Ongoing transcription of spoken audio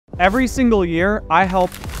Every single year, I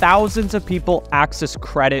help thousands of people access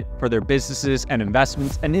credit for their businesses and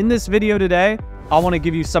investments. And in this video today, I want to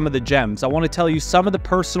give you some of the gems. I want to tell you some of the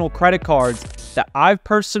personal credit cards that I've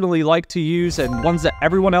personally like to use and ones that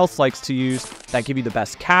everyone else likes to use that give you the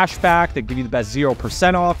best cash back, that give you the best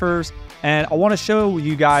 0% offers. And I want to show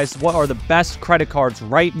you guys what are the best credit cards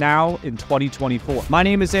right now in 2024. My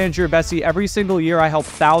name is Imbesi. Every single year, I help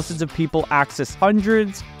thousands of people access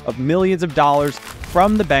hundreds of millions of dollars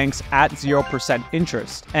from the banks at 0%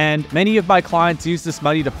 interest. And many of my clients use this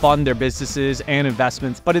money to fund their businesses and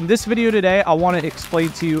investments. But in this video today, I want to explain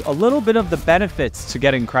to you a little bit of the benefits to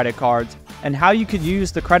getting credit cards and how you can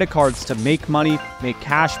use the credit cards to make money, make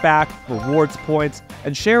cash back, rewards points,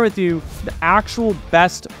 and share with you the actual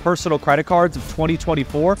best personal credit cards of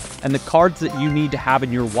 2024 and the cards that you need to have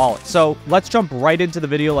in your wallet. So let's jump right into the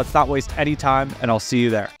video. Let's not waste any time, and I'll see you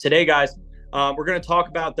there. Today, guys, we're going to talk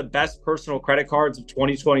about the best personal credit cards of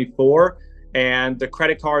 2024 and the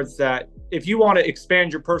credit cards that if you want to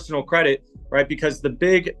expand your personal credit, right? Because the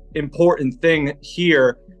big important thing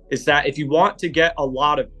here is that if you want to get a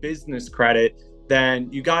lot of business credit,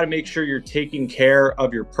 then you got to make sure you're taking care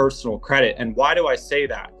of your personal credit. And why do I say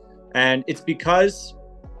that? And it's because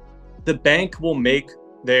the bank will make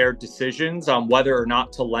their decisions on whether or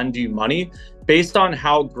not to lend you money based on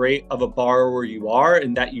how great of a borrower you are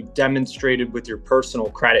and that you've demonstrated with your personal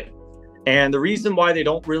credit. And the reason why they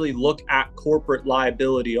don't really look at corporate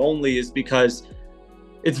liability only is because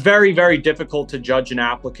it's very, very difficult to judge an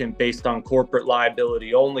applicant based on corporate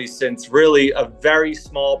liability only, since really a very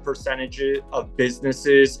small percentage of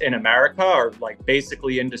businesses in America are like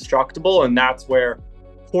basically indestructible. And that's where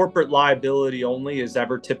corporate liability only is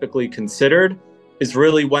ever typically considered, is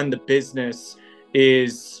really when the business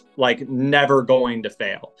is like never going to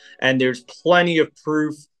fail. And there's plenty of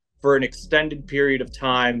proof for an extended period of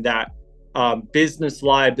time that business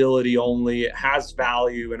liability only has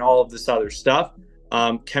value and all of this other stuff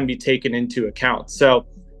can be taken into account. So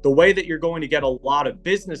the way that you're going to get a lot of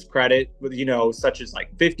business credit with, such as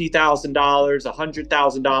like $50,000, $100,000,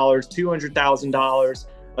 $200,000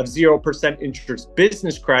 of 0% interest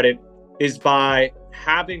business credit is by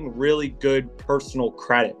having really good personal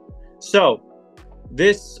credit. So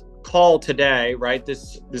this call today, right,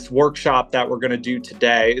 this workshop that we're going to do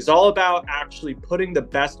today is all about actually putting the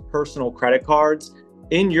best personal credit cards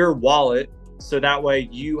in your wallet. So that way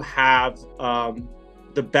you have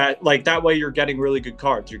that way you're getting really good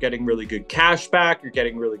cards. You're getting really good cash back. You're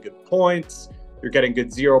getting really good points. You're getting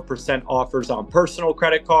good 0% offers on personal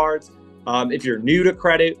credit cards. If you're new to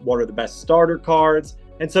credit, what are the best starter cards?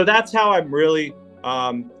 And so that's how I'm really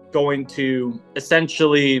going to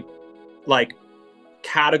essentially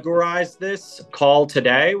categorize this call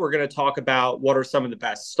today. We're going to talk about what are some of the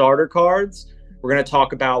best starter cards. We're going to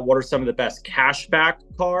talk about what are some of the best cashback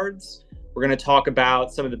cards. We're going to talk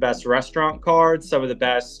about some of the best restaurant cards, some of the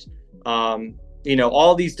best,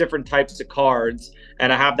 all these different types of cards.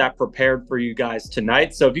 And I have that prepared for you guys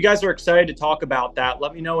tonight. So if you guys are excited to talk about that,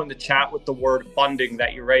 let me know in the chat with the word funding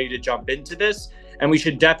that you're ready to jump into this. And we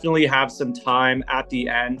should definitely have some time at the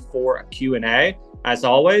end for a Q&A as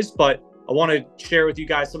always. But I want to share with you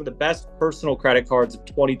guys some of the best personal credit cards of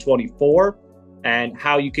 2024 and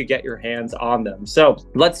how you could get your hands on them. So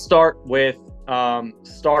let's start with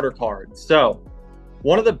starter cards. So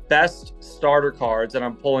one of the best starter cards, and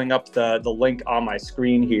I'm pulling up the link on my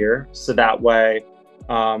screen here so that way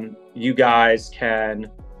you guys can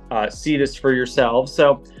see this for yourselves.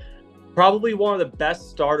 So probably one of the best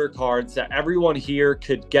starter cards that everyone here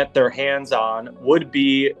could get their hands on would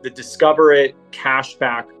be the Discover It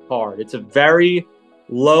Cashback card. It's a very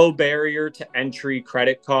low barrier to entry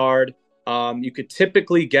credit card. You could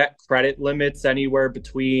typically get credit limits anywhere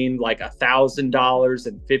between like $1,000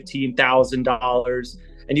 and $15,000.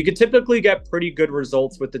 And you could typically get pretty good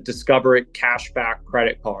results with the Discover It Cashback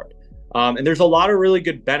credit card. And there's a lot of really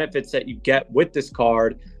good benefits that you get with this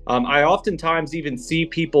card. I oftentimes even see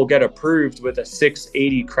people get approved with a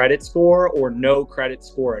 680 credit score or no credit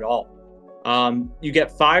score at all. You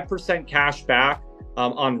get 5% cash back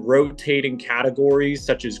on rotating categories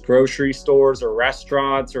such as grocery stores or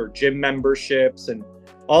restaurants or gym memberships and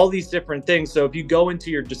all these different things. So if you go into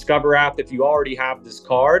your Discover app, if you already have this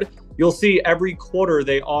card, you'll see every quarter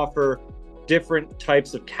they offer different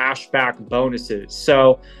types of cashback bonuses.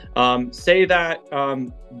 So say that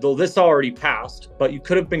this already passed, but you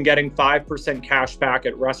could have been getting 5% cash back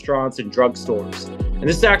at restaurants and drugstores. And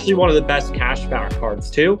this is actually one of the best cashback cards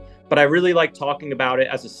too. But I really like talking about it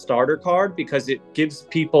as a starter card because it gives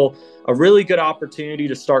people a really good opportunity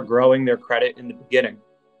to start growing their credit in the beginning.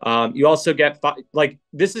 You also get like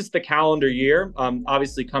this is the calendar year.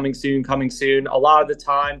 Obviously coming soon, coming soon. A lot of the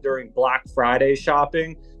time during Black Friday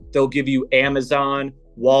shopping, they'll give you Amazon,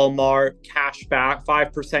 Walmart cash back,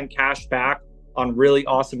 5% cash back on really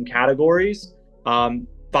awesome categories.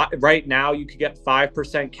 But right now, you could get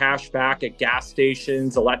 5% cash back at gas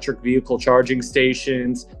stations, electric vehicle charging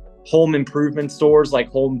stations, home improvement stores like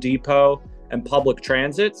Home Depot, and public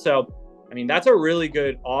transit. So, I mean, that's a really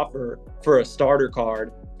good offer for a starter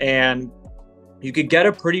card. And you could get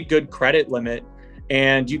a pretty good credit limit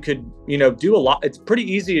and you could, do a lot. It's pretty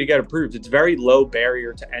easy to get approved. It's very low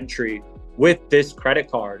barrier to entry with this credit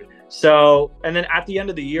card. So, and then at the end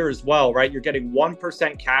of the year as well, right? You're getting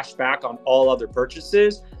 1% cash back on all other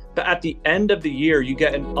purchases. But at the end of the year, you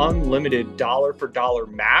get an unlimited dollar for dollar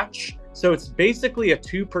match. So it's basically a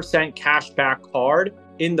 2% cash back card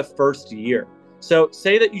in the first year. So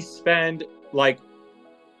say that you spend like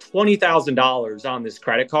 $20,000 on this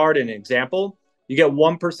credit card, an example, you get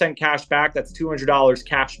 1% cash back. That's $200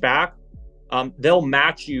 cash back. They'll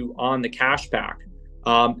match you on the cash back.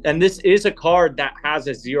 And this is a card that has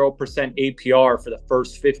a 0% APR for the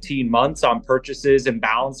first 15 months on purchases and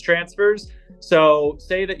balance transfers. So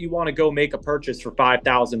say that you want to go make a purchase for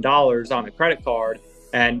 $5,000 on a credit card,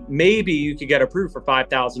 and maybe you could get approved for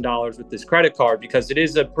 $5,000 with this credit card because it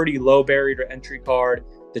is a pretty low barrier to entry card.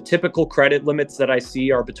 The typical credit limits that I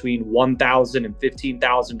see are between $1,000 and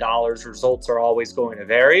 $15,000. Results are always going to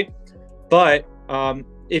vary. But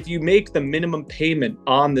if you make the minimum payment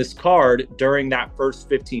on this card during that first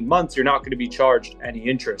 15 months, you're not going to be charged any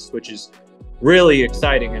interest, which is really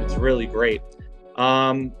exciting and it's really great.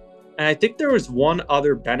 And I think there was one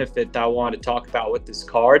other benefit that I wanted to talk about with this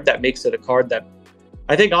card that makes it a card that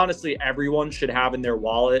I think honestly everyone should have in their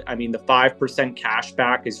wallet. I mean, the 5% cash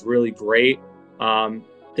back is really great.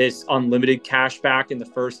 This unlimited cash back in the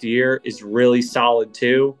first year is really solid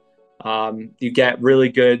too. You get really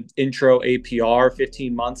good intro APR.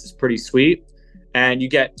 15 months is pretty sweet. And you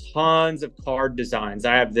get tons of card designs.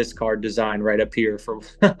 I have this card design right up here for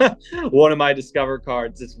one of my Discover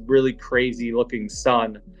cards. This really crazy looking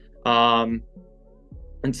sun. And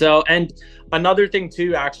another thing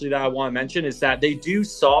too, actually, that I want to mention is that they do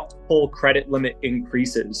soft pull credit limit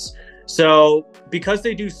increases. So because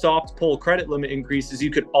they do soft pull credit limit increases,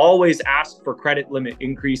 you could always ask for credit limit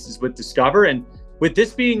increases with Discover. And with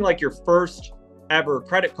this being like your first ever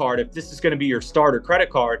credit card, if this is going to be your starter credit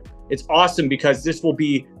card, it's awesome because this will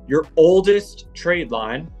be your oldest trade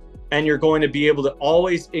line and you're going to be able to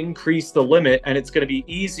always increase the limit, and it's going to be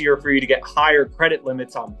easier for you to get higher credit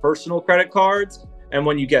limits on personal credit cards. And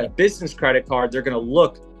when you get a business credit card, they're going to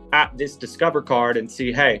look at this Discover card and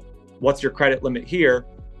see, hey, what's your credit limit here?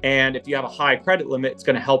 And if you have a high credit limit, it's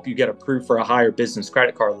going to help you get approved for a higher business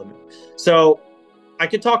credit card limit. So I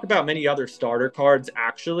could talk about many other starter cards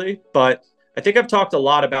actually, but I think I've talked a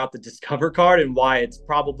lot about the Discover card and why it's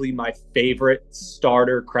probably my favorite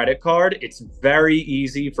starter credit card. It's very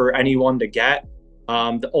easy for anyone to get.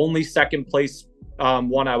 The only second place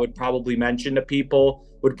one I would probably mention to people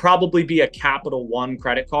would probably be a Capital One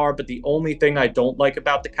credit card. But the only thing I don't like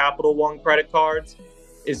about the Capital One credit cards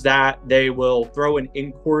is that they will throw an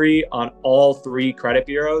inquiry on all three credit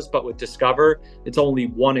bureaus. But with Discover, it's only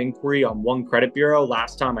one inquiry on one credit bureau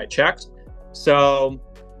last time I checked. So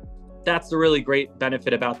that's the really great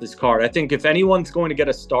benefit about this card. I think if anyone's going to get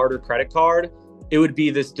a starter credit card, it would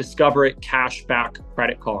be this Discover It Cashback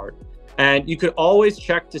credit card. And you could always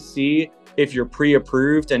check to see if you're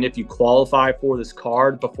pre-approved and if you qualify for this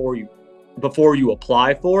card before you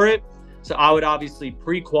apply for it. So I would obviously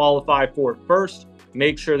pre-qualify for it first,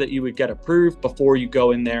 make sure that you would get approved before you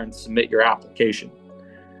go in there and submit your application.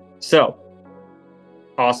 So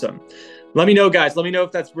awesome. Let me know, guys. Let me know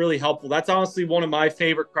if that's really helpful. That's honestly one of my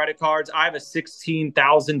favorite credit cards. I have a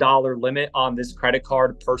 $16,000 limit on this credit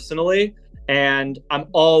card personally, and I'm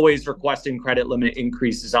always requesting credit limit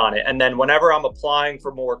increases on it. And then whenever I'm applying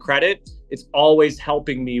for more credit, it's always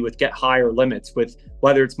helping me with get higher limits with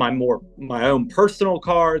whether it's my own personal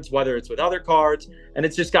cards, whether it's with other cards. And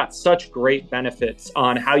it's just got such great benefits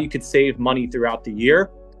on how you could save money throughout the year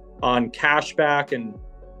on cashback and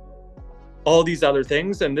all these other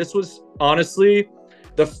things. And this was honestly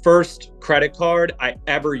the first credit card I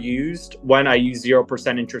ever used when I used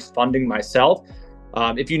 0% interest funding myself.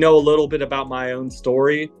 If you know a little bit about my own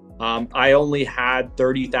story, I only had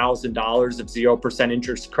 $30,000 of 0%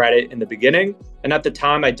 interest credit in the beginning. And at the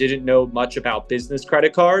time, I didn't know much about business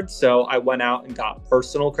credit cards. So I went out and got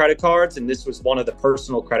personal credit cards. And this was one of the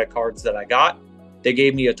personal credit cards that I got. They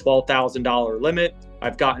gave me a $12,000 limit.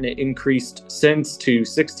 I've gotten it increased since to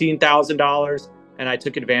 $16,000. And I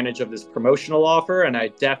took advantage of this promotional offer. And I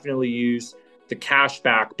definitely use the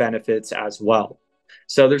cashback benefits as well.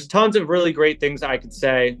 So there's tons of really great things I could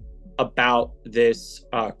say about this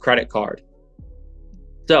credit card.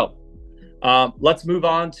 So let's move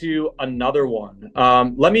on to another one.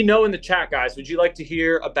 Let me know in the chat, guys. Would you like to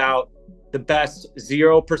hear about the best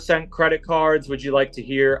 0% credit cards? Would you like to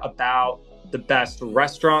hear about the best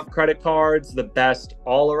restaurant credit cards, the best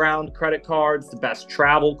all-around credit cards, the best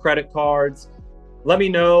travel credit cards? Let me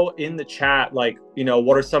know in the chat, like, you know,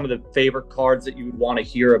 what are some of the favorite cards that you would want to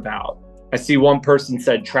hear about? I see one person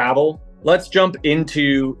said travel. Let's jump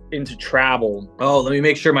into travel. Oh, let me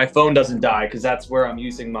make sure my phone doesn't die, because that's where I'm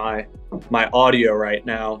using my audio right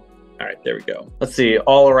now. All right, there we go. Let's see,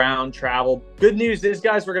 all around travel. Good news is,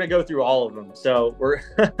 guys, we're gonna go through all of them. So we're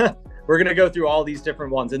we're gonna go through all these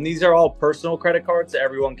different ones, and these are all personal credit cards that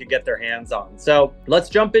everyone could get their hands on. So let's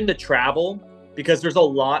jump into travel, because there's a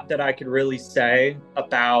lot that I could really say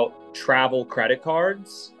about travel credit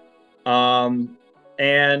cards.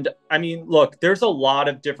 And I mean, look, there's a lot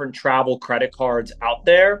of different travel credit cards out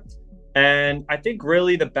there. And I think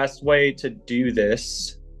really the best way to do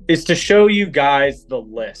this is to show you guys the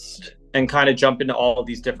list and kind of jump into all of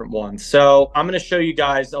these different ones. So I'm going to show you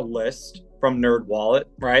guys a list from NerdWallet,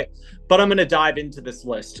 right? But I'm going to dive into this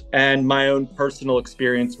list and my own personal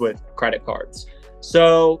experience with credit cards.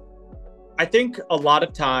 So I think a lot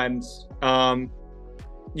of times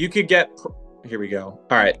you could get... Here we go.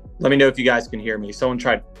 All right. Let me know if you guys can hear me. Someone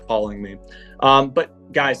tried calling me.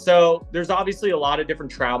 But guys, so there's obviously a lot of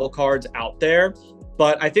different travel cards out there.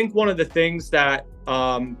 But I think one of the things that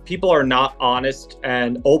people are not honest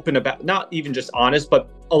and open about, not even just honest,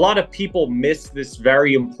 but a lot of people miss this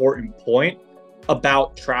very important point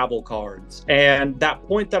about travel cards. And that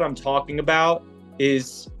point that I'm talking about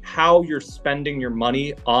is how you're spending your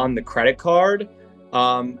money on the credit card,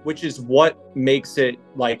 which is what makes it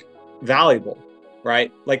like valuable,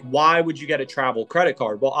 right? Like, why would you get a travel credit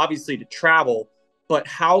card? Well, obviously to travel, but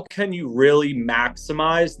how can you really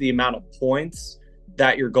maximize the amount of points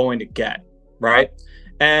that you're going to get, right?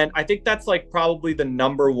 And I think that's like probably the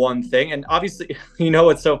number one thing. And obviously, you know,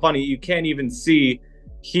 it's so funny, you can't even see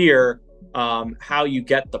here how you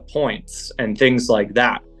get the points and things like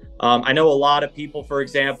that. I know a lot of people, for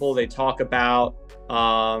example, they talk about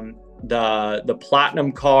the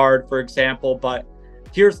platinum card, for example, but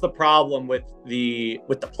here's the problem with the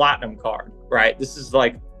platinum card, right? This is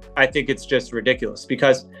like, I think it's just ridiculous,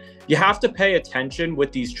 because you have to pay attention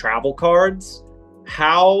with these travel cards,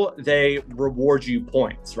 how they reward you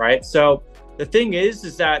points, right? So the thing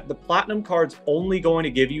is that the platinum card's only going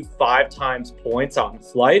to give you 5 times points on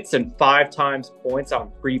flights and 5 times points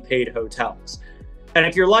on prepaid hotels. And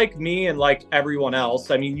if you're like me and like everyone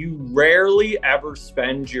else, I mean, you rarely ever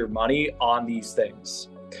spend your money on these things.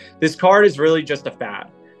 This card is really just a fad.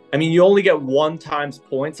 I mean, you only get 1 times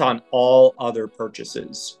points on all other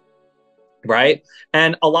purchases, right?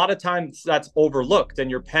 And a lot of times that's overlooked, and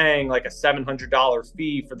you're paying like a $700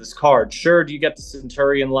 fee for this card. Sure, do you get the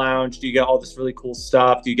Centurion Lounge? Do you get all this really cool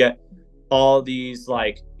stuff? Do you get all these,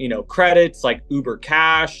 like, you know, credits like Uber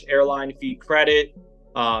Cash, airline fee credit,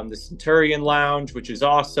 the Centurion Lounge, which is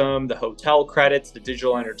awesome, the hotel credits, the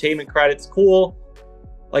digital entertainment credits, cool.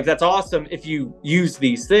 Like, that's awesome if you use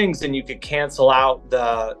these things and you could cancel out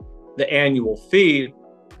the annual fee.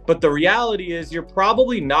 But the reality is you're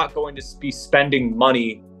probably not going to be spending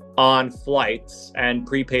money on flights and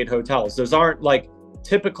prepaid hotels. Those aren't like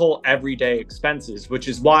typical everyday expenses, which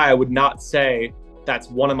is why I would not say that's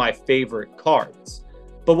one of my favorite cards.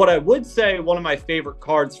 But what I would say one of my favorite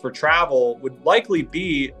cards for travel would likely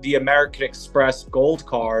be the American Express Gold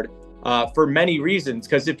Card, for many reasons.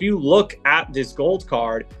 Because if you look at this gold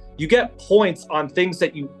card, you get points on things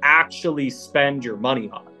that you actually spend your money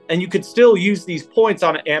on. And you could still use these points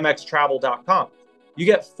on AmexTravel.com. You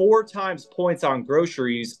get 4 times points on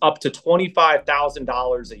groceries up to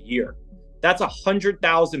 $25,000 a year. That's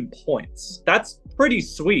 100,000 points. That's pretty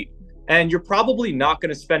sweet. And you're probably not going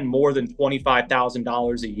to spend more than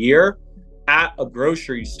 $25,000 a year at a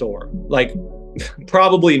grocery store. Like,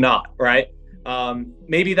 probably not, right?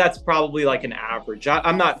 Maybe that's probably like an average.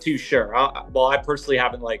 I'm not too sure. Well, I personally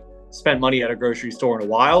haven't like spent money at a grocery store in a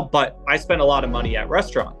while, but I spend a lot of money at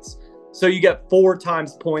restaurants. So you get 4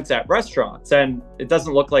 times points at restaurants, and it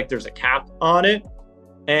doesn't look like there's a cap on it.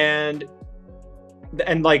 And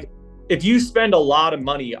like, if you spend a lot of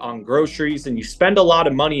money on groceries and you spend a lot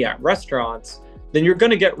of money at restaurants, then you're going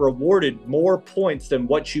to get rewarded more points than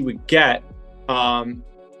what you would get on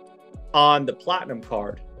the platinum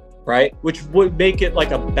card, right? Which would make it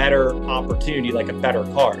like a better opportunity, like a better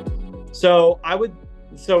card. So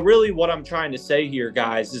really what I'm trying to say here,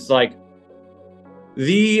 guys, is like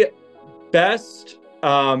the best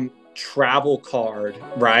travel card,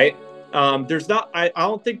 right? There's not, I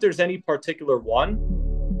don't think there's any particular one,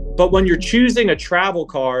 but when you're choosing a travel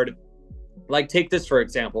card, like take this for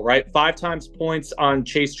example, right? 5 times points on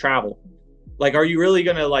Chase Travel. Like, are you really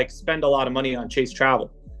gonna like spend a lot of money on Chase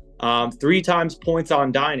Travel? 3 times points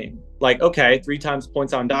on dining. Like, okay, 3 times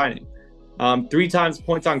points on dining. 3 times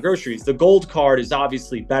points on groceries. The gold card is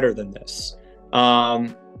obviously better than this.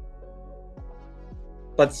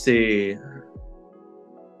 Let's see.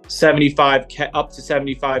 75K, up to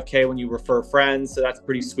 75K when you refer friends. So that's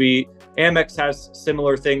pretty sweet. Amex has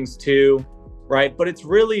similar things too, right? But it's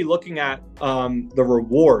really looking at the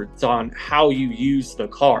rewards on how you use the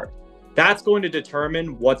card. That's going to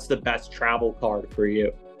determine what's the best travel card for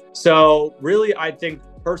you. So really, I think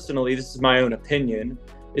personally, this is my own opinion,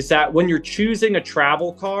 is that when you're choosing a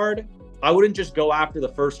travel card, I wouldn't just go after the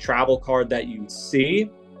first travel card that you see.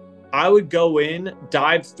 I would go in,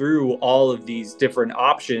 dive through all of these different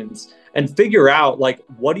options and figure out like,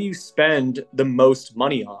 what do you spend the most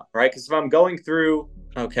money on, right? Because if I'm going through,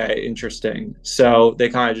 okay, interesting. So they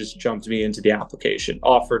kind of just jumped me into the application.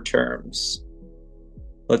 Offer terms.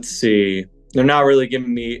 Let's see. They're not really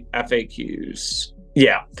giving me FAQs.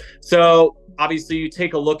 Yeah. So obviously you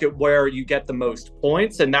take a look at where you get the most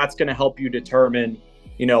points, and that's going to help you determine,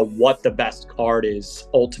 you know, what the best card is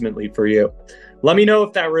ultimately for you. Let me know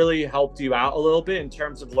if that really helped you out a little bit in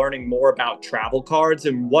terms of learning more about travel cards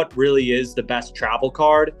and what really is the best travel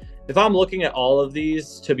card. If I'm looking at all of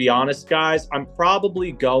these, to be honest, guys, I'm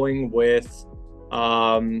probably going with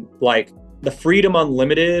like the Freedom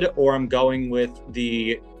Unlimited, or I'm going with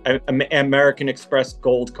the American Express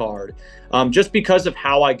Gold card, just because of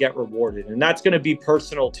how I get rewarded. And that's going to be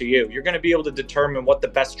personal to you. You're going to be able to determine what the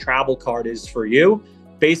best travel card is for you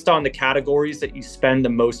based on the categories that you spend the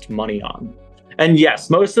most money on. And yes,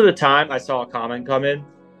 most of the time I saw a comment come in,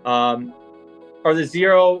 are the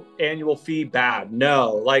 0 annual fee bad?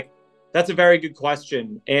 No, like that's a very good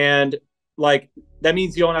question. And like, that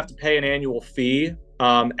means you don't have to pay an annual fee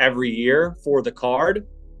every year for the card.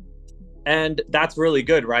 And that's really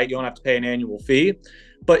good, right? You don't have to pay an annual fee.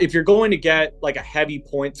 But if you're going to get like a heavy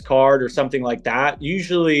points card or something like that,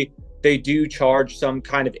 usually they do charge some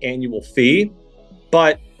kind of annual fee.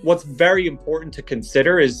 But what's very important to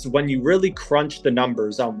consider is when you really crunch the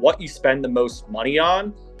numbers on what you spend the most money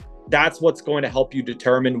on, that's what's going to help you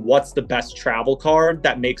determine what's the best travel card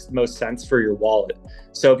that makes the most sense for your wallet.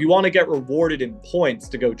 So if you want to get rewarded in points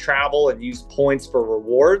to go travel and use points for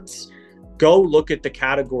rewards, go look at the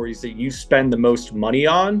categories that you spend the most money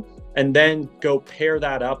on, and then go pair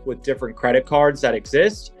that up with different credit cards that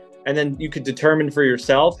exist. And then you could determine for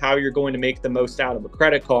yourself how you're going to make the most out of a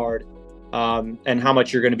credit card, and how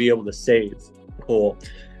much you're going to be able to save. Cool.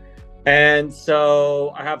 And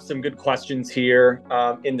so I have some good questions here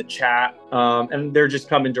in the chat, and they're just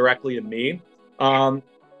coming directly to me.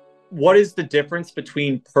 What is the difference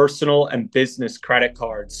between personal and business credit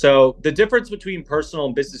cards? So the difference between personal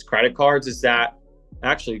and business credit cards is that,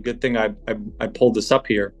 actually, good thing I pulled this up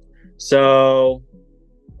here. So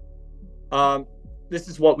this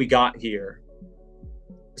is what we got here.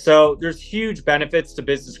 So there's huge benefits to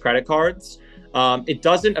business credit cards. It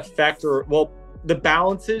doesn't affect, or well, the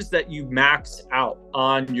balances that you max out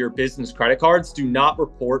on your business credit cards do not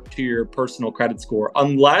report to your personal credit score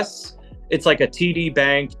unless it's like a TD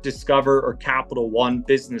Bank, Discover, or Capital One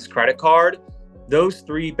business credit card. Those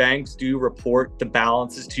 3 banks do report the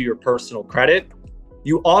balances to your personal credit.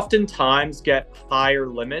 You oftentimes get higher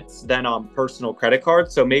limits than on personal credit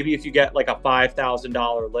cards. So maybe if you get like a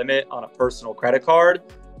 $5,000 limit on a personal credit card,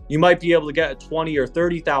 you might be able to get a $20,000 or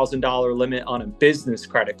 $30,000 limit on a business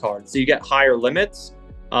credit card. So you get higher limits.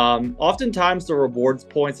 Oftentimes the rewards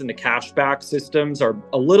points and the cashback systems are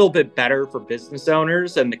a little bit better for business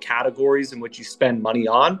owners and the categories in which you spend money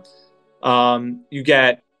on. You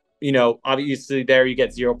get, you know, obviously there you get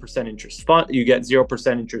 0% interest fund. You get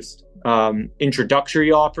 0% interest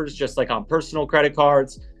introductory offers, just like on personal credit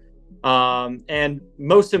cards. And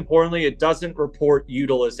most importantly, it doesn't report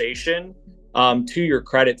utilization to your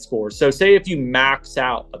credit score. So say if you max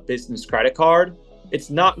out a business credit card, it's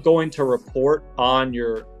not going to report on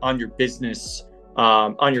your business,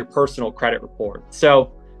 on your personal credit report.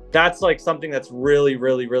 So that's like something that's really,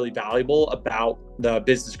 really, really valuable about the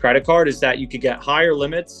business credit card, is that you could get higher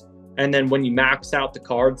limits. And then when you max out the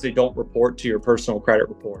cards, they don't report to your personal credit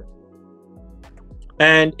report.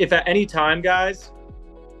 And if at any time, guys,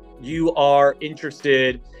 you are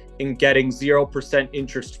interested in getting 0%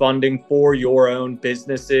 interest funding for your own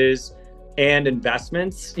businesses and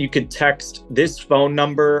investments, you could text this phone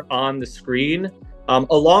number on the screen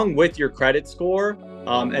along with your credit score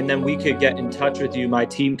And then we could get in touch with you. My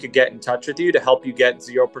team could get in touch with you to help you get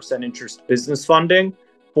 0% interest business funding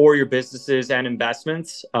for your businesses and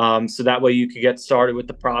investments. So that way you could get started with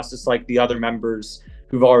the process like the other members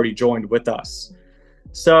who've already joined with us.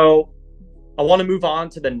 So I want to move on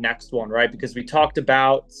to the next one, right? Because we talked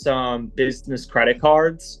about some business credit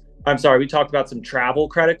cards. I'm sorry, we talked about some travel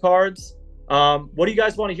credit cards. What do you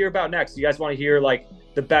guys want to hear about next? Do you guys want to hear like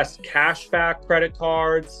the best cashback credit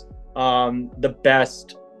cards?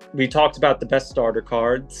 We talked about the best starter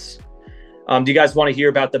cards. Do you guys want to hear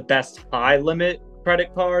about the best high limit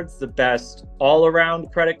credit cards, the best all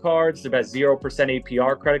around credit cards, the best 0%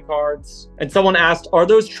 APR credit cards? And someone asked, are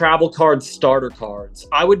those travel cards starter cards?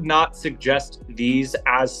 I would not suggest these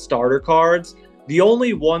as starter cards. The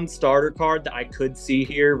only one starter card that I could see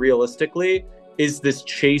here realistically is this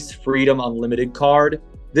Chase Freedom Unlimited card.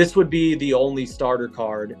 This would be the only starter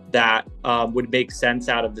card that would make sense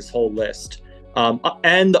out of this whole list.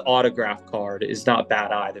 And the autograph card is not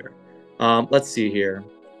bad either. Let's see here.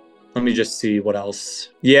 Let me just see what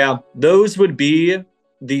else. Yeah, those would be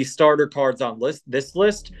the starter cards on this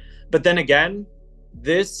list. But then again,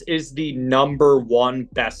 this is the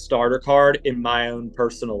 #1 best starter card in my own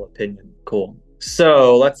personal opinion. Cool.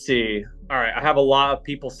 So let's see. All right, I have a lot of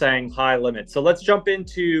people saying high limit. So let's jump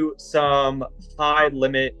into some high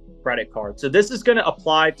limit credit cards. So this is going to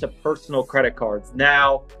apply to personal credit cards.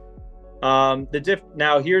 Now,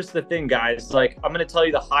 here's the thing, guys. Like, I'm going to tell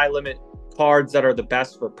you the high limit cards that are the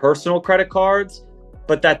best for personal credit cards,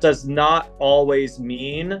 but that does not always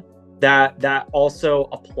mean that that also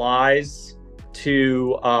applies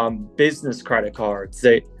to business credit cards.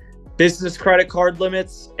 Business credit card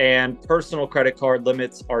limits and personal credit card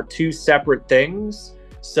limits are two separate things.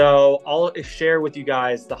 So I'll share with you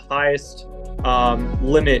guys the highest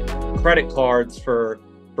limit credit cards for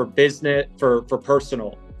business, for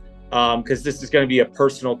personal, because this is going to be a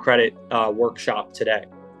personal credit workshop today.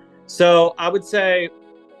 So I would say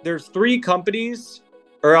there's 3 companies,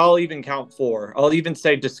 or I'll even count 4. I'll even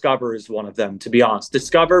say Discover is one of them, to be honest.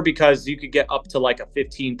 Discover, because you could get up to like a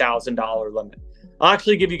 $15,000 limit. I'll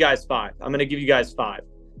actually give you guys 5. I'm going to give you guys 5.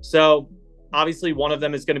 So obviously one of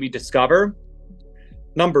them is going to be Discover.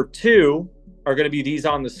 Number 2 are going to be these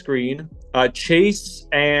on the screen, Chase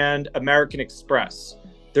and American Express.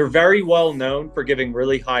 They're very well known for giving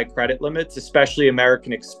really high credit limits, especially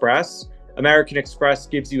American Express. American Express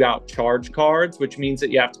gives you out charge cards, which means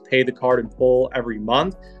that you have to pay the card in full every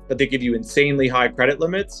month, but they give you insanely high credit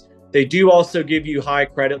limits. They do also give you high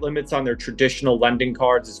credit limits on their traditional lending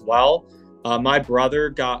cards as well. My brother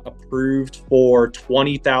got approved for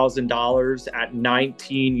 $20,000 at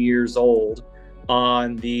 19 years old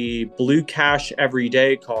on the Blue Cash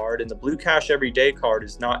Everyday card. And the Blue Cash Everyday card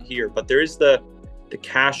is not here, but there is the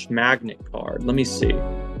Cash Magnet card. Let me see.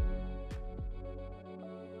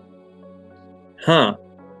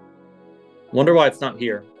 Wonder why it's not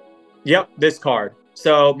here. Yep, this card.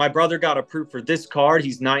 So my brother got approved for this card.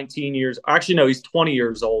 He's 19 years, actually no, he's 20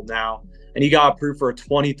 years old now. And he got approved for a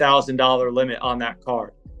 $20,000 limit on that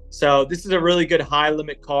card. So this is a really good high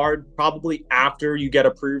limit card, probably after you get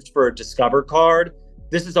approved for a Discover card.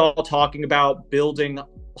 This is all talking about building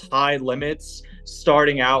high limits,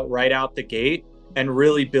 starting out right out the gate and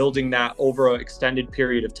really building that over an extended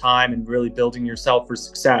period of time and really building yourself for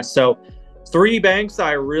success. So 3 banks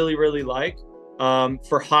I really, really like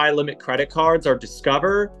for high limit credit cards are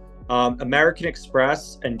Discover, American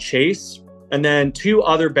Express, and Chase. And then 2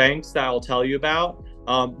 other banks that I'll tell you about.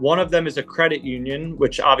 One of them is a credit union,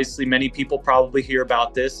 which obviously many people probably hear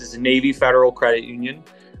about. This is a Navy Federal Credit Union.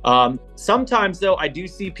 Sometimes though, I do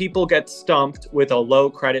see people get stumped with a low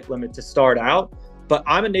credit limit to start out, but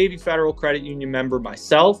I'm a Navy Federal Credit Union member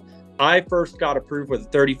myself. I first got approved with a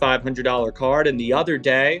 $3,500 card, and the other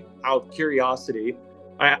day, out of curiosity,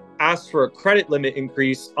 I asked for a credit limit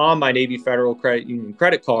increase on my Navy Federal Credit Union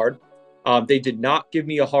credit card. They did not give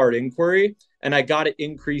me a hard inquiry, and I got it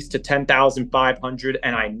increased to $10,500,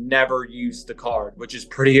 and I never used the card, which is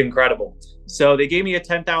pretty incredible. So they gave me a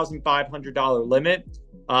 $10,500 limit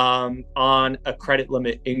on a credit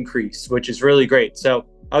limit increase, which is really great. So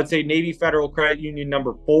I would say Navy Federal Credit Union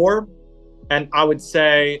number 4, and I would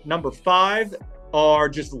say number 5 are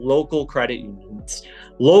just local credit unions.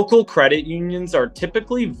 Local credit unions are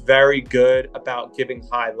typically very good about giving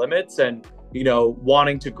high limits and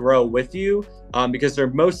wanting to grow with you because they're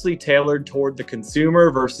mostly tailored toward the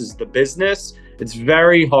consumer versus the business. It's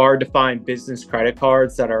very hard to find business credit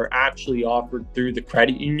cards that are actually offered through the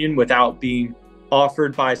credit union without being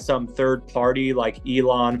offered by some third party like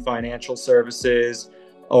Elon Financial Services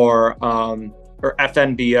or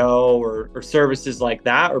FNBO or services like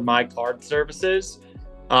that, or My Card services.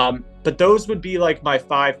 But those would be like my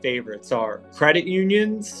 5 favorites are credit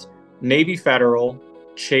unions, Navy Federal,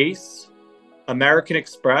 Chase, American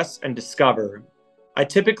Express, and Discover. I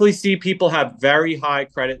typically see people have very high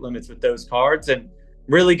credit limits with those cards. And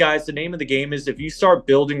really, guys, the name of the game is if you start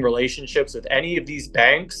building relationships with any of these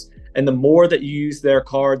banks, and the more that you use their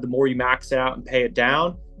card, the more you max it out and pay it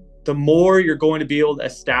down, the more you're going to be able to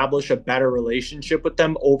establish a better relationship with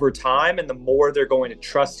them over time, and the more they're going to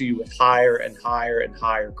trust you with higher and higher and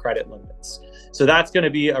higher credit limits. So that's going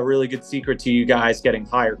to be a really good secret to you guys getting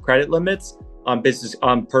higher credit limits on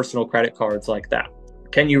personal credit cards like that.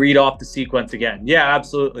 Can you read off the sequence again? Yeah,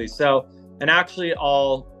 absolutely. So, and actually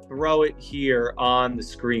I'll throw it here on the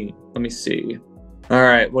screen. Let me see. All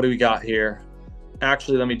right, what do we got here?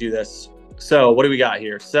 Actually, let me do this. So what do we got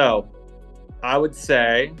here? So I would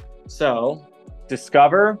say,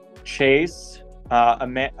 Discover, Chase,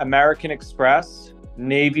 American Express,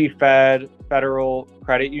 Navy Federal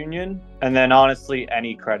Credit Union, and then honestly,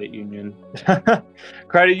 any credit union.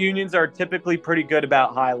 Credit unions are typically pretty good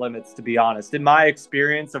about high limits, to be honest. In my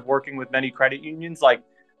experience of working with many credit unions, like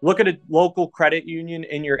look at a local credit union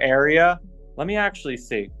in your area. Let me actually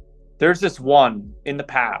see. There's this one in the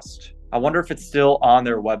past. I wonder if it's still on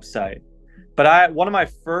their website. But one of my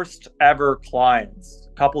first ever clients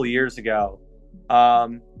a couple of years ago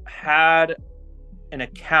had an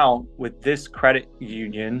account with this credit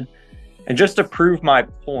union. And just to prove my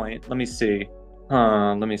point, let me see.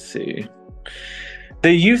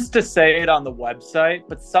 They used to say it on the website,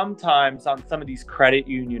 but sometimes on some of these credit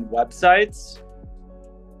union websites,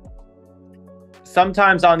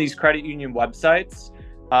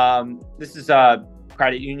 this is a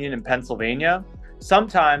credit union in Pennsylvania.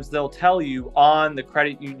 Sometimes they'll tell you on the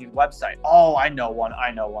credit union website, oh, I know one.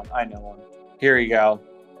 Here you go.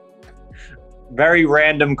 Very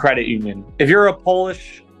random credit union. If you're a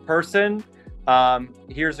Polish person,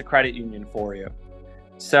 here's a credit union for you.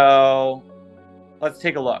 So let's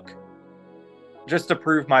take a look. Just to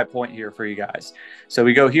prove my point here for you guys. So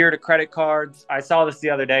we go here to credit cards. I saw this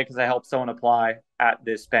the other day because I helped someone apply at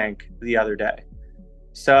this bank the other day.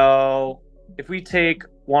 So if we take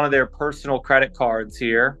one of their personal credit cards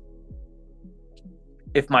here,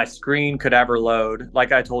 if my screen could ever load,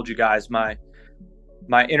 like I told you guys, my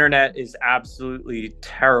internet is absolutely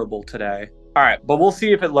terrible today. All right, but we'll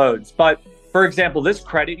see if it loads. But for example, this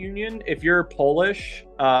credit union, if you're Polish,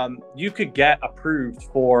 you could get approved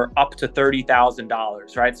for up to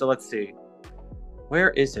 $30,000, right? So let's see.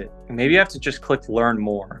 Where is it? Maybe I have to just click learn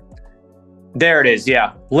more. There it is,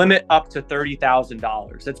 yeah. Limit up to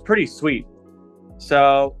 $30,000. That's pretty sweet.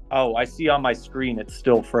 So, oh, I see on my screen it's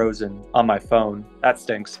still frozen on my phone. That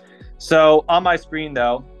stinks. So on my screen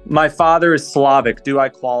though, my father is Slavic. Do I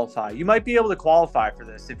qualify? You might be able to qualify for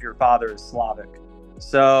this if your father is Slavic.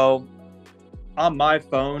 So on my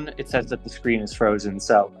phone, it says that the screen is frozen.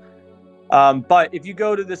 So, but if you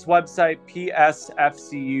go to this website,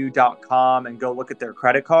 psfcu.com, and go look at their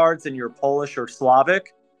credit cards and you're Polish or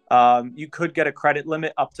Slavic, you could get a credit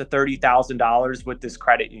limit up to $30,000 with this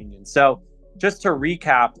credit union. So just to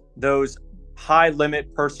recap those high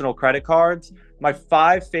limit personal credit cards, my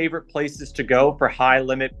 5 favorite places to go for high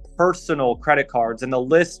limit personal credit cards, and the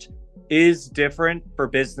list is different for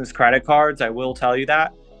business credit cards, I will tell you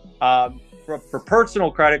that. For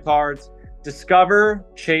personal credit cards, Discover,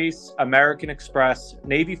 Chase, American Express,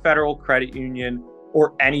 Navy Federal Credit Union,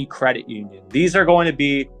 or any credit union. These are going to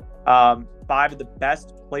be 5 of the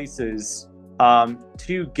best places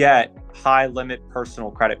to get high limit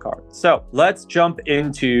personal credit cards. So let's jump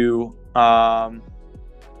into,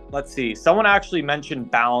 let's see, someone actually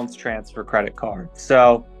mentioned balance transfer credit cards.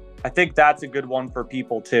 So I think that's a good one for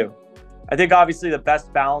people too. I think obviously the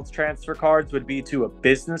best balance transfer cards would be to a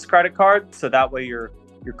business credit card. So that way your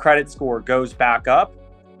credit score goes back up.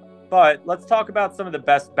 But let's talk about some of the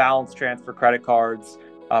best balance transfer credit cards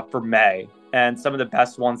for May, and some of the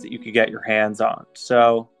best ones that you could get your hands on.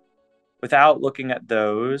 So without looking at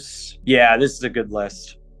those, yeah, this is a good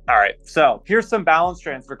list. All right, so here's some balance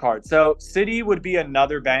transfer cards. So Citi would be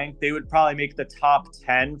another bank. They would probably make the top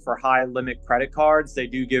 10 for high limit credit cards. They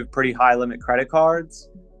do give pretty high limit credit cards.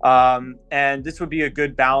 And this would be a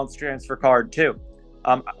good balance transfer card too.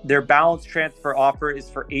 Their balance transfer offer is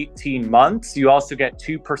for 18 months. You also get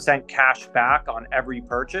 2% cash back on every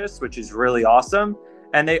purchase, which is really awesome.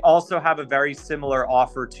 And they also have a very similar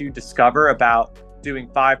offer to Discover about doing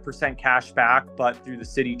 5% cash back, but through the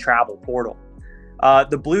Citi travel portal.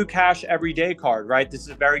 The Blue Cash Everyday card, right? This is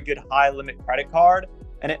a very good high limit credit card.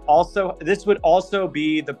 And this would also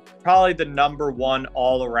be probably the #1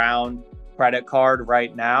 all around credit card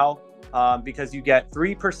right now. because you get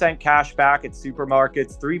 3% cash back at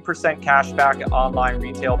supermarkets, 3% cash back at online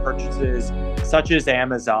retail purchases such as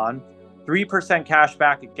Amazon, 3% cash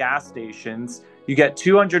back at gas stations. You get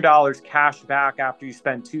 $200 cash back after you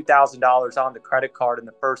spend $2,000 on the credit card in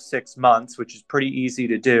the first 6 months, which is pretty easy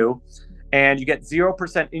to do. And you get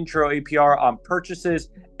 0% intro APR on purchases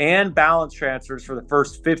and balance transfers for the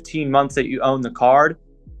first 15 months that you own the card.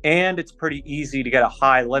 And it's pretty easy to get a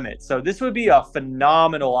high limit. So this would be a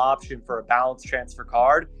phenomenal option for a balance transfer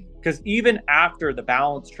card, because even after the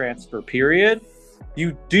balance transfer period,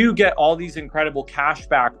 you do get all these incredible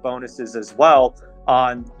cashback bonuses as well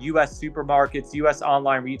on US supermarkets, US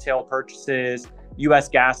online retail purchases, US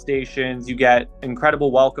gas stations. You get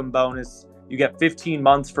incredible welcome bonus. You get 15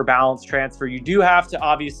 months for balance transfer. You do have to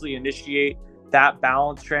obviously initiate that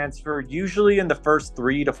balance transfer, usually in the first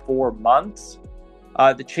 3 to 4 months.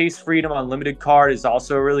 The Chase Freedom Unlimited card is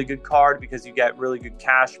also a really good card because you get really good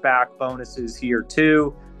cashback bonuses here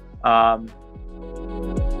too.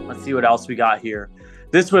 Let's see what else we got here.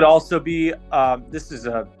 This would also be, this is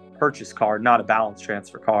a purchase card, not a balance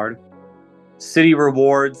transfer card. Citi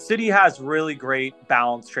Rewards. Citi has really great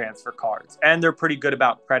balance transfer cards, and they're pretty good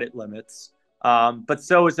about credit limits. But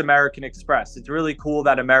so is American Express. It's really cool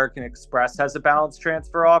that American Express has a balance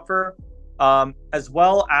transfer offer. As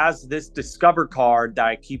well as this Discover card that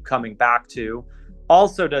I keep coming back to,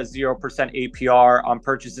 also does 0% APR on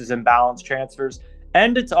purchases and balance transfers,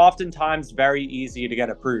 and it's oftentimes very easy to get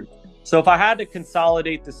approved. So if I had to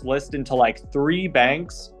consolidate this list into like 3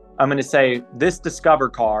 banks, I'm going to say this Discover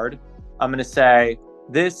card, I'm going to say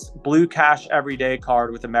this Blue Cash Everyday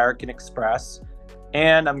card with American Express,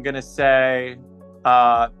 and I'm going to say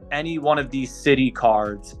any one of these Citi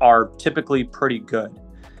cards are typically pretty good.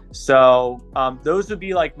 So those would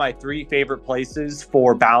be like my 3 favorite places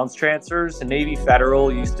for balance transfers. And Navy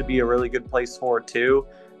Federal used to be a really good place for it too,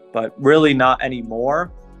 but really not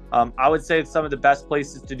anymore. I would say some of the best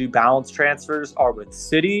places to do balance transfers are with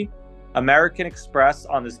Citi, American Express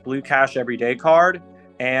on this Blue Cash Everyday card,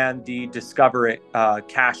 and the Discover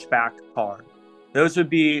Cashback card. Those would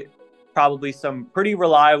be probably some pretty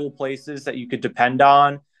reliable places that you could depend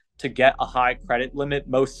on to get a high credit limit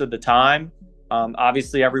most of the time.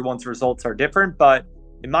 Obviously, everyone's results are different, but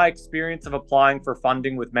in my experience of applying for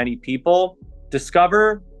funding with many people,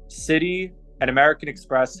 Discover, Citi, and American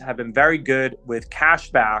Express have been very good with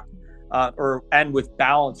cashback and with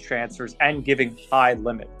balance transfers and giving high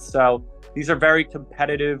limits. So these are very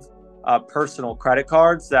competitive personal credit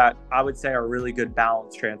cards that I would say are really good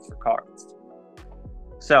balance transfer cards.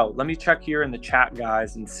 So let me check here in the chat,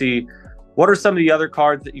 guys, and see what are some of the other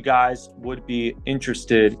cards that you guys would be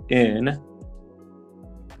interested in.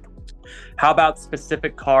 How about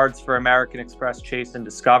specific cards for American Express, Chase, and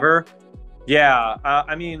Discover? Yeah,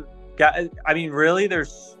 I mean, really,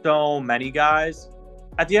 there's so many, guys.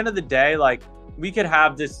 At the end of the day, like, we could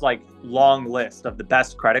have this like long list of the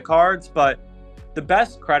best credit cards, but the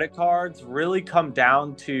best credit cards really come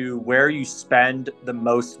down to where you spend the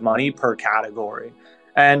most money per category.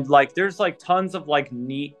 And like, there's like tons of like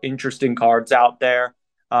neat, interesting cards out there.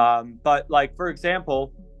 But like, for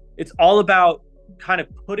example, it's all about kind of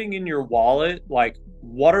putting in your wallet, like,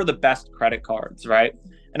 what are the best credit cards, right?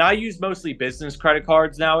 And I use mostly business credit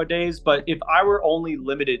cards nowadays, but if I were only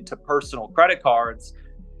limited to personal credit cards,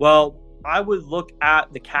 well, I would look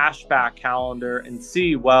at the cashback calendar and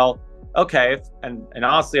see, well, okay, and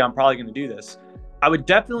honestly, I'm probably going to do this. I would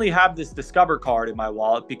definitely have this Discover card in my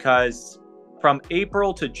wallet because from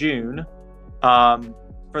April to June,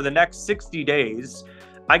 for the next 60 days,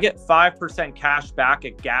 I get 5% cash back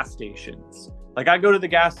at gas stations. Like, I go to the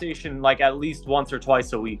gas station like at least once or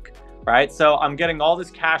twice a week, right? So I'm getting all this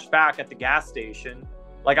cash back at the gas station.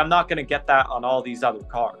 Like, I'm not going to get that on all these other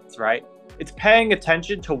cards, right? It's paying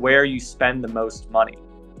attention to where you spend the most money,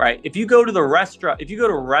 right? If you go to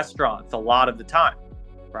restaurants a lot of the time,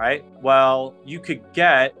 right? Well, you could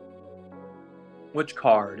get, which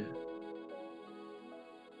card?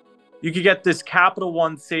 You could get this Capital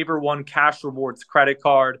One Saver One Cash Rewards credit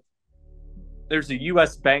card. There's a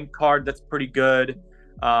US Bank card that's pretty good.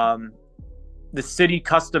 The Citi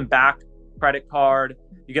Custom Back credit card.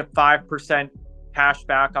 You get 5% cash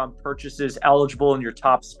back on purchases eligible in your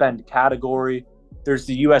top spend category. There's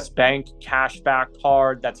the US Bank cashback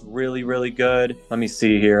card that's really, really good. Let me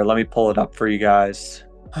see here. Let me pull it up for you guys.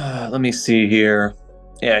 Let me see here.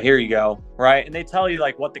 Yeah, here you go. Right. And they tell you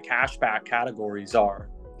like what the cashback categories are.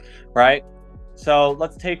 Right. So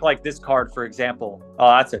let's take like this card, for example.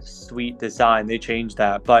 Oh, that's a sweet design. They changed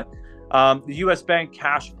that. But the US Bank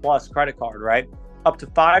Cash Plus credit card, right? Up to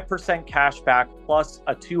 5% cash back plus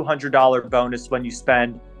a $200 bonus when you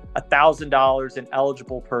spend $1,000 in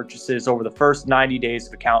eligible purchases over the first 90 days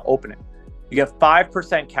of account opening. You get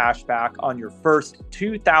 5% cash back on your first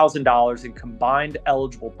 $2,000 in combined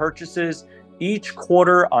eligible purchases each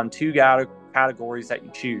quarter on 2 categories that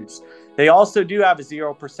you choose. They also do have a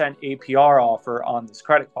 0% APR offer on this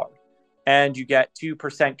credit card. And you get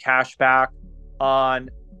 2% cash back on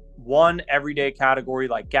one everyday category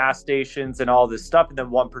like gas stations and all this stuff, and then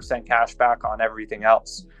 1% cash back on everything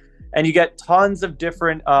else. And you get tons of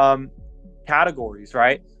different categories,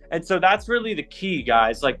 right? And so that's really the key,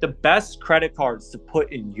 guys. Like, the best credit cards to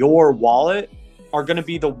put in your wallet are going to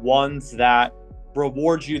be the ones that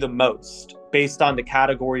reward you the most based on the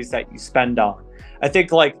categories that you spend on. I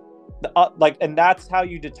think and that's how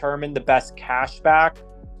you determine the best cash back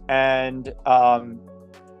and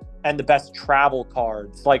the best travel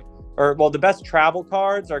cards. The best travel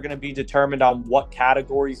cards are going to be determined on what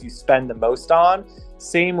categories you spend the most on.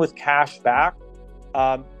 Same with cash back.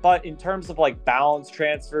 But in terms of like balance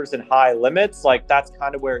transfers and high limits, like that's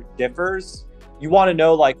kind of where it differs. You want to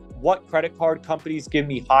know like what credit card companies give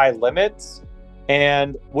me high limits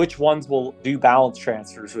and which ones will do balance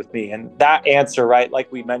transfers with me. And that answer, right,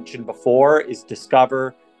 like we mentioned before, is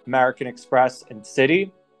Discover, American Express, and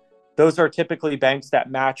Citi. Those are typically banks that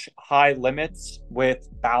match high limits with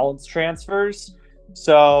balance transfers.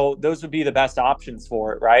 So those would be the best options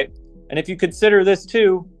for it, right? And if you consider this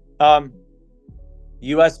too,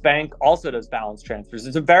 US Bank also does balance transfers.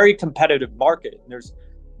 It's a very competitive market. There's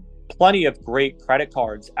plenty of great credit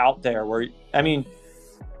cards out there where, I mean,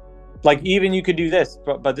 like even you could do this,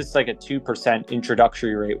 but this is like a 2%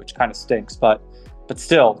 introductory rate, which kind of stinks, but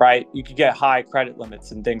still, right? You could get high credit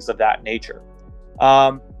limits and things of that nature.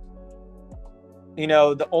 You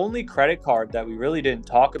know, the only credit card that we really didn't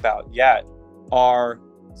talk about yet are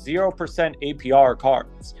 0% APR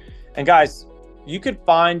cards. And guys, you could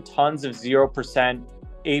find tons of 0%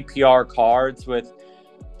 APR cards with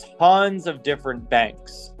tons of different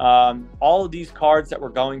banks. All of these cards that we're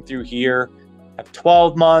going through here have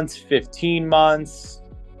 12 months, 15 months.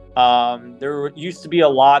 There used to be a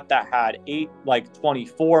lot that had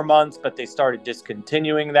 24 months, but they started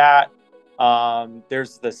discontinuing that.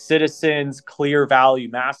 There's the Citizens Clear Value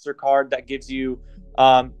MasterCard that gives you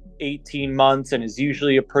 18 months and is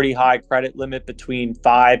usually a pretty high credit limit between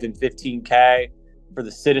 5 and 15K for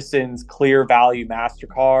the Citizens Clear Value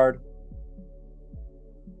MasterCard.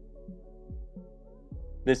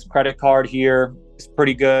 This credit card here is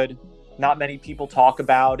pretty good. Not many people talk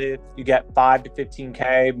about it. You get 5 to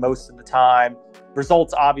 15K most of the time.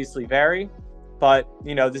 Results obviously vary, but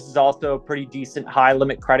you know, this is also a pretty decent high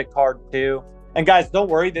limit credit card too. And guys, don't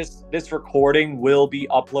worry, this recording will be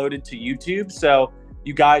uploaded to YouTube. So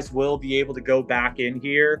you guys will be able to go back in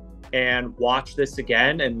here and watch this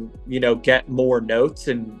again and, you know, get more notes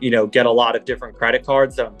and, you know, get a lot of different credit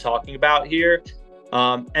cards that I'm talking about here.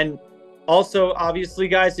 And also, obviously,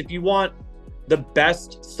 guys, if you want the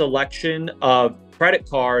best selection of credit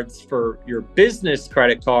cards for your business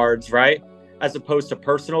credit cards, right, as opposed to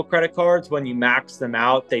personal credit cards, when you max them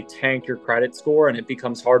out, they tank your credit score and it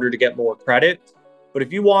becomes harder to get more credit. But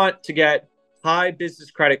if you want to get high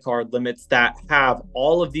business credit card limits that have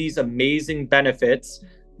all of these amazing benefits,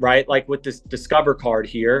 right, like with this Discover card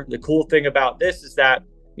here, the cool thing about this is that,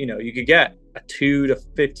 you know, you could get a $2,000 to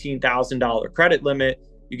 $15,000 credit limit.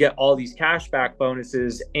 You get all these cashback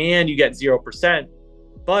bonuses and you get 0%.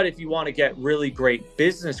 But if you want to get really great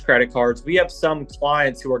business credit cards, we have some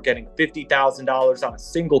clients who are getting $50,000 on a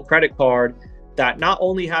single credit card that not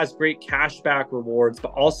only has great cashback rewards,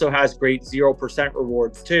 but also has great 0%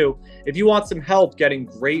 rewards too. If you want some help getting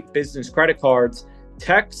great business credit cards,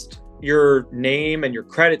 text your name and your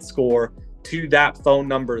credit score to that phone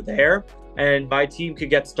number there. And my team could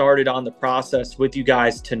get started on the process with you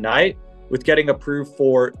guys tonight with getting approved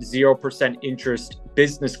for 0% interest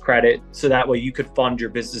business credit. So that way you could fund your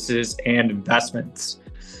businesses and investments.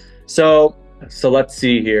 So let's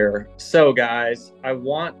see here. So guys,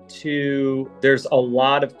 there's a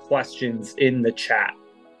lot of questions in the chat.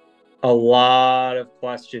 So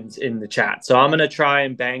I'm going to try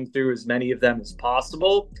and bang through as many of them as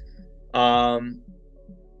possible.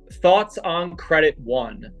 Thoughts on Credit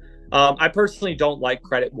One? I personally don't like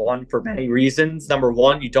Credit One for many reasons. Number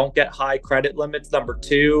one, you don't get high credit limits. Number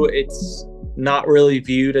two, it's not really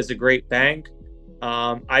viewed as a great bank.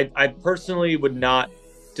 I personally would not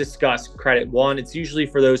discuss Credit One. It's usually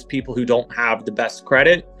for those people who don't have the best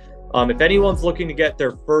credit. If anyone's looking to get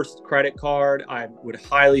their first credit card, I would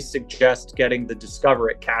highly suggest getting the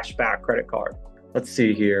Discover It Cashback credit card. Let's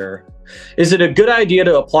see here. Is it a good idea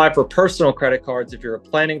to apply for personal credit cards if you're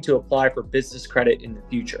planning to apply for business credit in the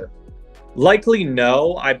future? Likely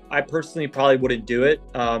no. I personally probably wouldn't do it.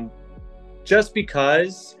 Just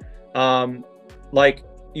because, like,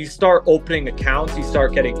 you start opening accounts, you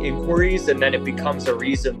start getting inquiries, and then it becomes a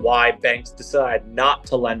reason why banks decide not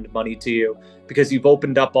to lend money to you because you've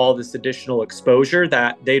opened up all this additional exposure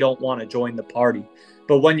that they don't want to join the party.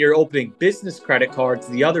 But when you're opening business credit cards,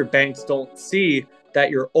 the other banks don't see that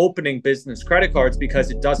you're opening business credit cards because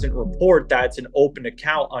it doesn't report that it's an open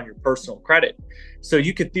account on your personal credit. So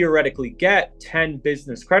you could theoretically get 10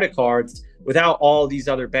 business credit cards without all these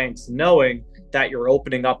other banks knowing that you're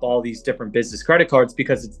opening up all these different business credit cards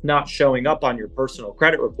because it's not showing up on your personal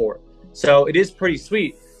credit report. So it is pretty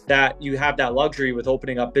sweet that you have that luxury with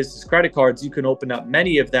opening up business credit cards. You can open up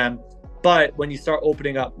many of them, but when you start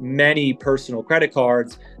opening up many personal credit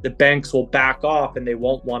cards, the banks will back off and they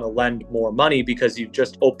won't want to lend more money because you've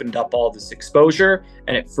just opened up all this exposure,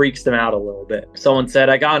 and it freaks them out a little bit. Someone said,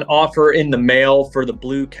 I got an offer in the mail for the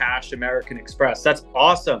Blue Cash American Express. That's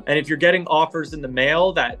awesome. And if you're getting offers in the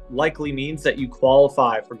mail, that likely means that you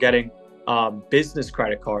qualify for getting business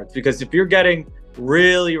credit cards. Because if you're getting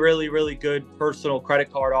really, really, really good personal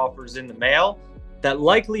credit card offers in the mail, that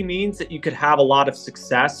likely means that you could have a lot of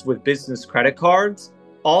success with business credit cards,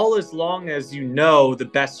 all as long as you know the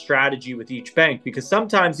best strategy with each bank. Because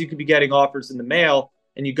sometimes you could be getting offers in the mail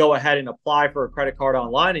and you go ahead and apply for a credit card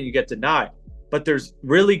online and you get denied. But there's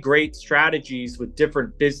really great strategies with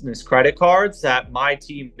different business credit cards that my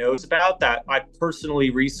team knows about, that I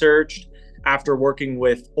personally researched after working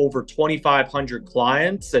with over 2,500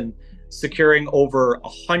 clients and securing over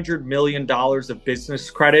 $100 million of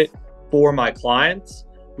business credit for my clients.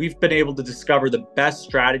 We've been able to discover the best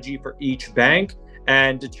strategy for each bank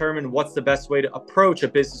and determine what's the best way to approach a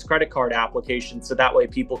business credit card application so that way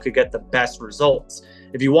people could get the best results.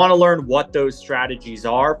 If you want to learn what those strategies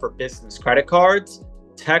are for business credit cards,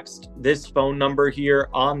 text this phone number here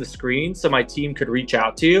on the screen so my team could reach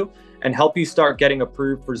out to you and help you start getting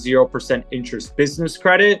approved for 0% interest business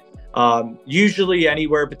credit. Usually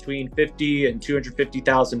anywhere between $50,000 and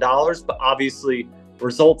 $250,000, but obviously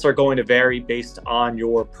results are going to vary based on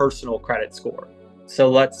your personal credit score. So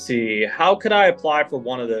let's see, how could I apply for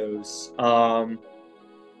one of those?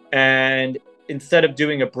 And instead of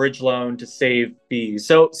doing a bridge loan to save fees.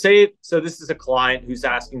 So this is a client who's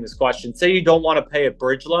asking this question. Say you don't want to pay a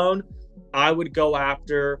bridge loan. I would go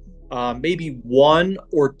after maybe 1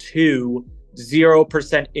 or 2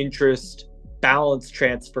 0% interest balance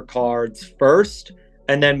transfer cards first,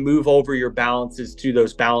 and then move over your balances to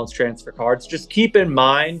those balance transfer cards. Just keep in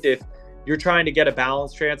mind, if you're trying to get a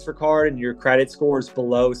balance transfer card and your credit score is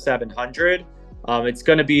below 700, it's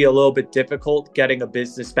going to be a little bit difficult getting a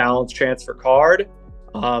business balance transfer card.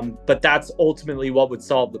 But that's ultimately what would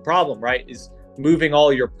solve the problem, right? Is moving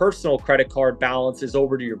all your personal credit card balances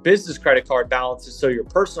over to your business credit card balances so your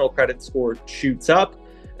personal credit score shoots up.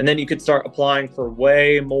 And then you could start applying for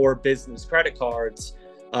way more business credit cards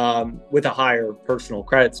with a higher personal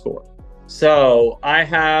credit score. So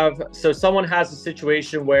someone has a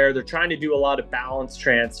situation where they're trying to do a lot of balance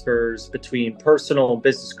transfers between personal and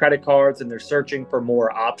business credit cards, and they're searching for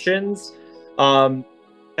more options. And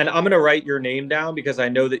I'm going to write your name down because I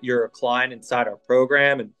know that you're a client inside our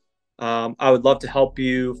program, and I would love to help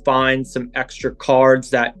you find some extra cards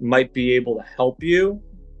that might be able to help you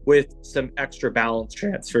with some extra balance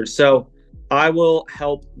transfers. So I will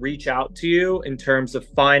help reach out to you in terms of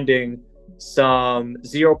finding some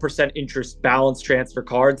 0% interest balance transfer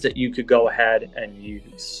cards that you could go ahead and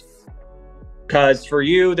use. Because for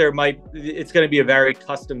you, it's going to be a very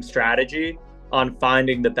custom strategy on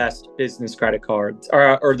finding the best business credit cards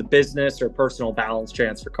or the business or personal balance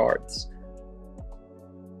transfer cards.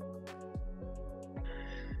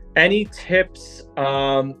 Any tips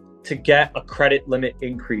to get a credit limit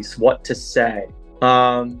increase? What to say?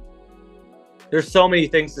 There's so many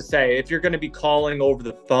things to say. If you're going to be calling over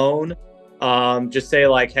the phone, just say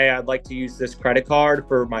like, hey, I'd like to use this credit card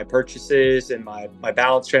for my purchases and my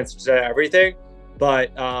balance transfers and everything.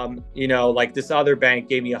 But, like this other bank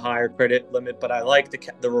gave me a higher credit limit, but I like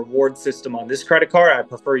the reward system on this credit card. I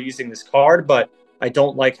prefer using this card, but I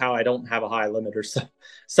don't like how I don't have a high limit or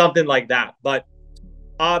something like that. But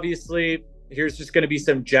obviously, here's just going to be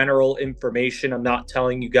some general information. I'm not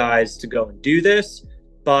telling you guys to go and do this,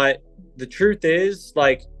 but the truth is,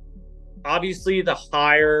 like, obviously the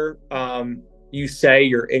higher you say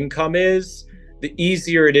your income is, the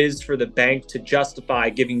easier it is for the bank to justify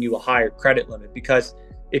giving you a higher credit limit. Because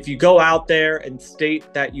if you go out there and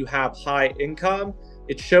state that you have high income,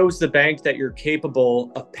 it shows the bank that you're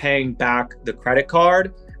capable of paying back the credit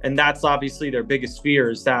card. And that's obviously their biggest fear,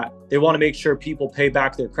 is that they want to make sure people pay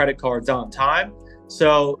back their credit cards on time.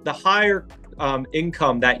 So the higher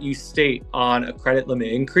income that you state on a credit limit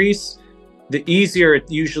increase, the easier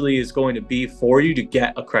it usually is going to be for you to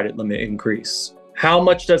get a credit limit increase. How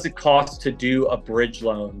much does it cost to do a bridge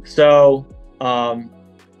loan? So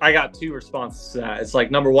I got two responses to that. It's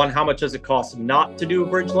like, number one, how much does it cost not to do a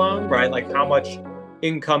bridge loan, right? Like, how much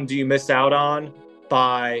income do you miss out on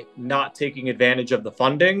by not taking advantage of the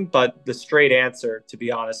funding? But the straight answer, to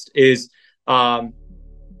be honest, is 30%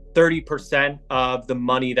 of the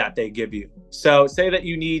money that they give you. So say that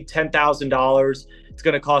you need $10,000, it's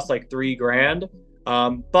going to cost like $3,000.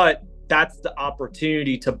 But that's the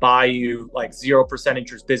opportunity to buy you like 0%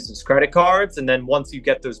 interest business credit cards. And then once you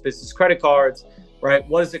get those business credit cards, right,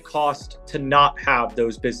 what does it cost to not have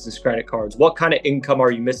those business credit cards? What kind of income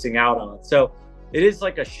are you missing out on? So it is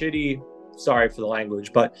like a shitty, sorry for the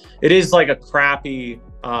language, but it is like a crappy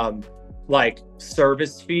like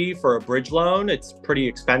service fee for a bridge loan. It's pretty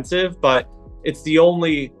expensive, but it's the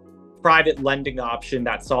only private lending option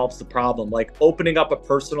that solves the problem. Like opening up a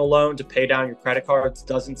personal loan to pay down your credit cards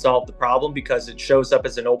doesn't solve the problem because it shows up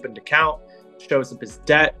as an opened account, shows up as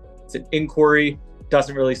debt, it's an inquiry,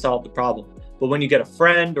 doesn't really solve the problem. But when you get a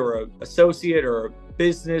friend or an associate or a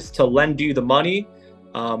business to lend you the money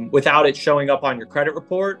without it showing up on your credit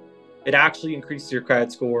report, it actually increases your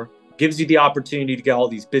credit score, gives you the opportunity to get all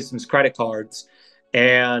these business credit cards,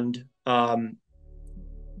 and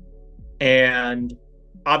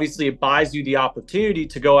obviously it buys you the opportunity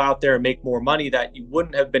to go out there and make more money that you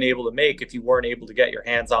wouldn't have been able to make if you weren't able to get your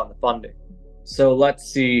hands on the funding. So let's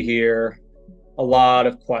see here. A lot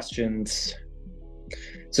of questions.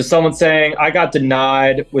 So someone's saying, I got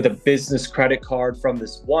denied with a business credit card from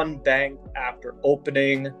this one bank after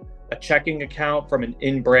opening a checking account from an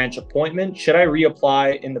in-branch appointment. Should I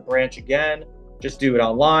reapply in the branch again? Just do it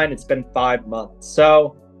online. It's been 5 months.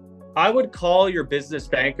 So I would call your business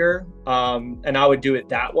banker and I would do it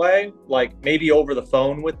that way, like maybe over the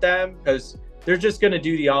phone with them, because they're just going to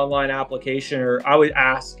do the online application. Or I would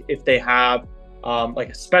ask if they have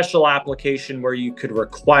like a special application where you could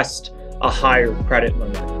request a higher credit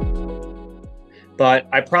limit. But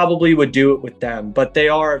I probably would do it with them, but they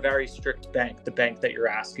are a very strict bank, the bank that you're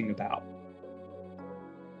asking about.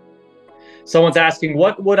 Someone's asking,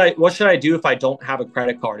 what should I do if I don't have a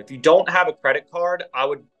credit card? If you don't have a credit card, I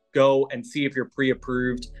would go and see if you're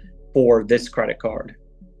pre-approved for this credit card.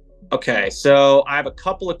 Okay, so I have a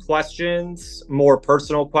couple of questions, more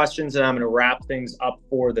personal questions, and I'm going to wrap things up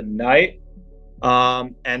for the night.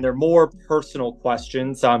 And they're more personal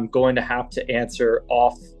questions I'm going to have to answer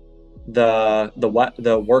off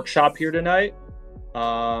the workshop here tonight.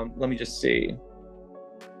 Let me just see.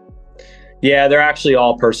 Yeah, they're actually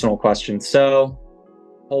all personal questions. So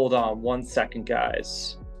hold on 1 second,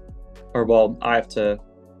 guys. Or well, I have to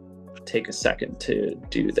take a second to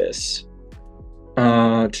do this.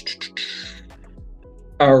 All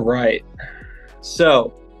right.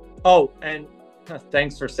 So, oh, and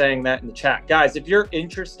thanks for saying that in the chat. Guys, if you're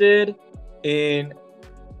interested in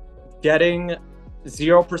getting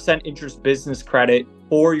 0% interest business credit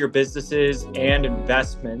for your businesses and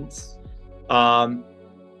investments,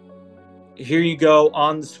 here you go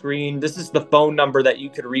on the screen. This is the phone number that you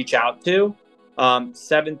could reach out to,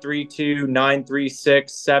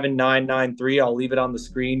 732-936-7993. I'll leave it on the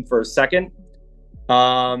screen for a second.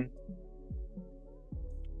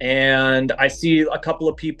 And I see a couple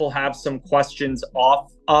of people have some questions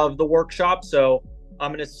off of the workshop. So I'm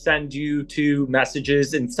going to send you 2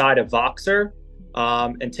 messages inside of Voxer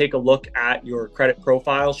and take a look at your credit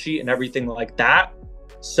profile sheet and everything like that.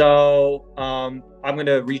 So I'm going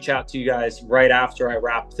to reach out to you guys right after I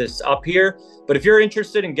wrap this up here. But if you're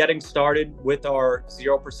interested in getting started with our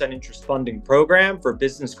 0% interest funding program for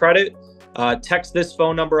business credit, text this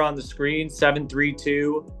phone number on the screen,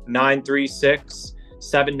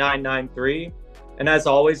 732-936-7993. And as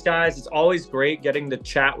always, guys, it's always great getting to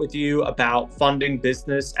chat with you about funding,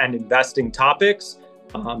 business, and investing topics.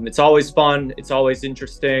 It's always fun. It's always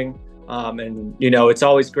interesting. And, it's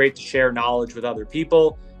always great to share knowledge with other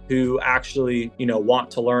people who actually,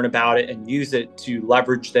 want to learn about it and use it to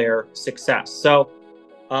leverage their success. So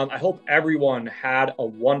I hope everyone had a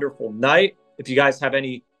wonderful night. If you guys have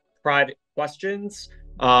any private questions,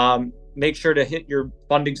 make sure to hit your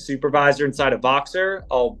funding supervisor inside of Voxer.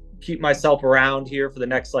 I'll keep myself around here for the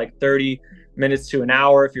next 30 minutes to an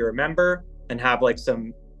hour if you're a member and have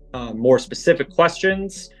some more specific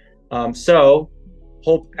questions. So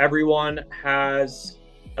hope everyone has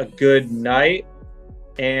a good night,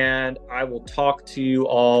 and I will talk to you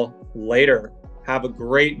all later. Have a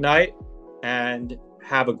great night and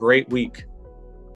have a great week.